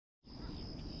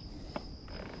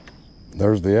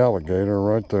There's the alligator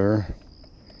right there.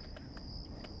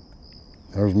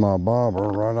 There's my bobber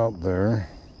right up there.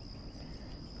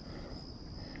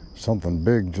 Something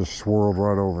big just swirled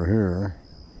right over here.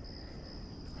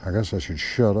 I guess I should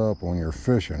shut up when you're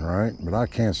fishing, right? But I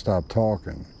can't stop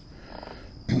talking.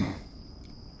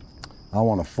 I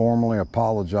want to formally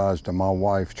apologize to my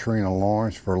wife, Trina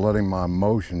Lawrence, for letting my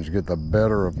emotions get the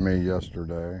better of me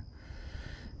yesterday.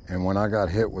 And when I got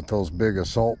hit with those big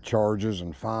assault charges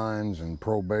and fines and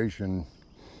probation,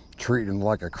 treated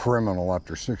like a criminal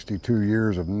after 62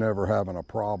 years of never having a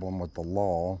problem with the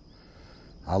law,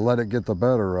 I let it get the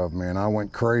better of me, and I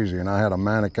went crazy, and I had a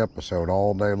manic episode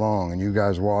all day long, and you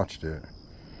guys watched it.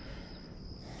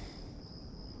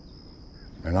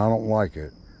 And I don't like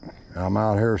it. I'm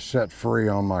out here set free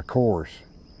on my course.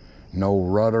 No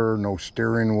rudder, no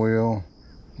steering wheel,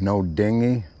 no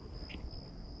dinghy.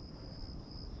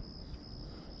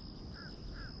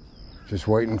 Just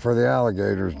waiting for the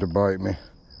alligators to bite me.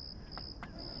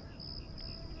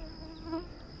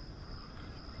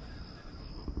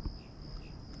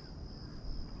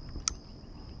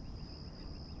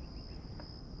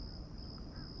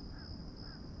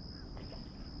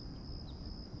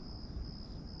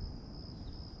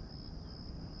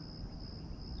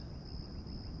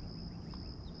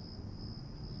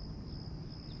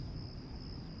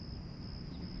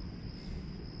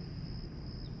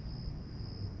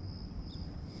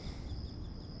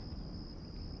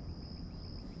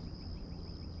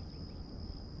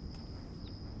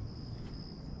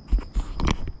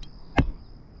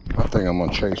 I think I'm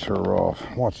gonna chase her off.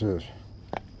 Watch this.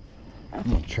 I'm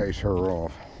gonna chase her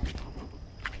off.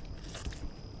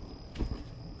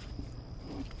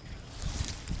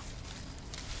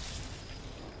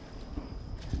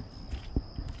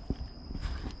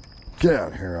 Get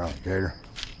out of here, alligator.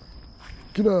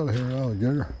 Get out of here,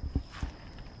 alligator.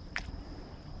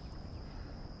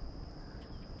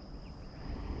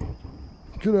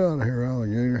 Get out of here,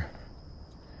 alligator.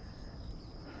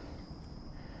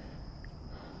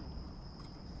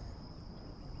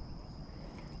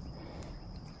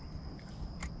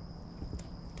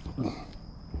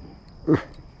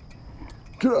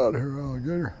 Get out of here,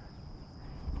 alligator.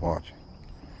 Watch.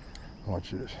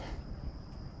 Watch this.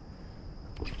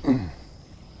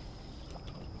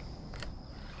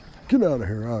 Get out of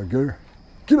here, alligator.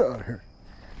 Get out of here.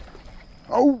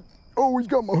 Oh, oh, he's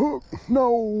got my hook.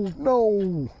 No,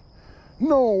 no,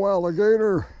 no,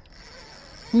 alligator.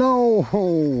 No,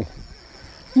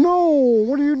 no,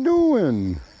 what are you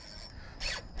doing?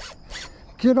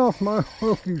 Get off my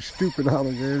hook, you stupid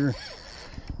alligator.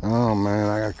 Oh man,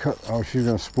 I got cut. Oh, she's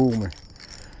gonna spool me.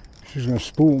 She's gonna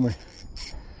spool me.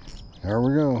 There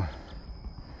we go.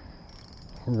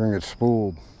 We're gonna get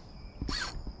spooled.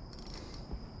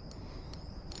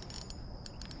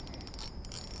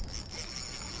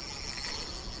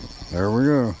 There we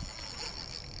go.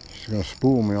 She's gonna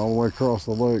spool me all the way across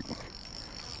the lake.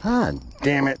 Ah,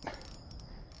 damn it.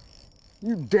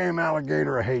 You damn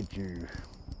alligator, I hate you.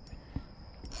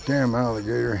 Damn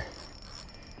alligator.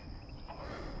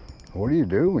 What do you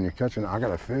do when you're catching? I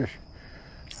got a fish.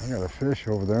 I got a fish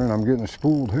over there and I'm getting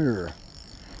spooled here.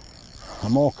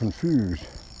 I'm all confused.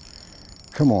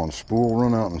 Come on, spool,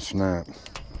 run out and snap.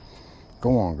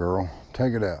 Go on, girl.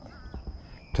 Take it out.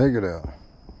 Take it out.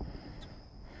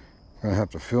 I'm gonna have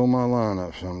to fill my line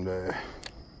up someday.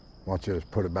 Watch this,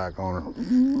 put it back on her.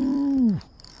 Ooh,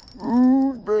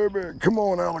 ooh, baby. Come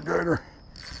on, alligator.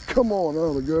 Come on,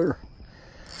 alligator.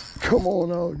 Come on,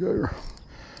 alligator.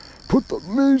 Put the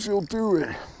muzzle to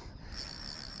it.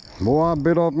 Boy, I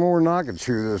bit off more than I could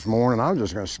chew this morning. I was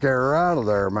just gonna scare her out of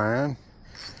there, man.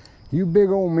 You big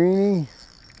old meanie.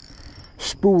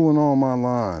 Spooling on my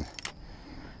line.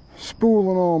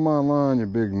 Spooling on my line, you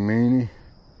big meanie.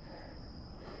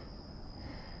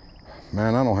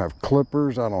 Man, I don't have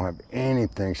clippers. I don't have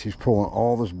anything. She's pulling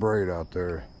all this braid out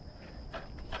there.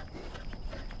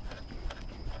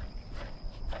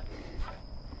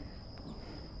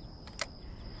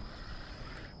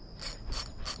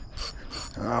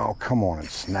 Oh, come on and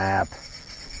snap.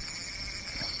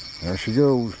 There she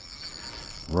goes,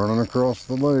 running across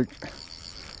the lake.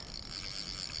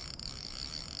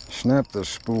 Snap this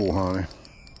spool, honey.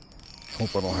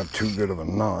 Hope I don't have too good of a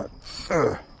knot.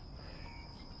 Ugh.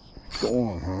 Go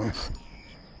on, honey.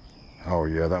 Oh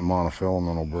yeah, that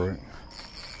monofilament will break.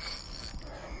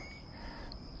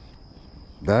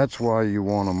 That's why you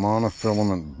want a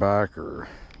monofilament backer.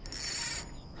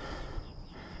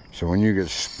 So when you get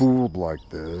spooled like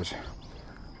this,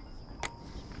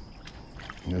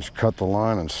 you just cut the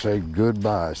line and say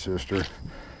goodbye, sister.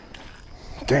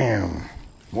 Damn,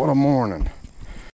 what a morning.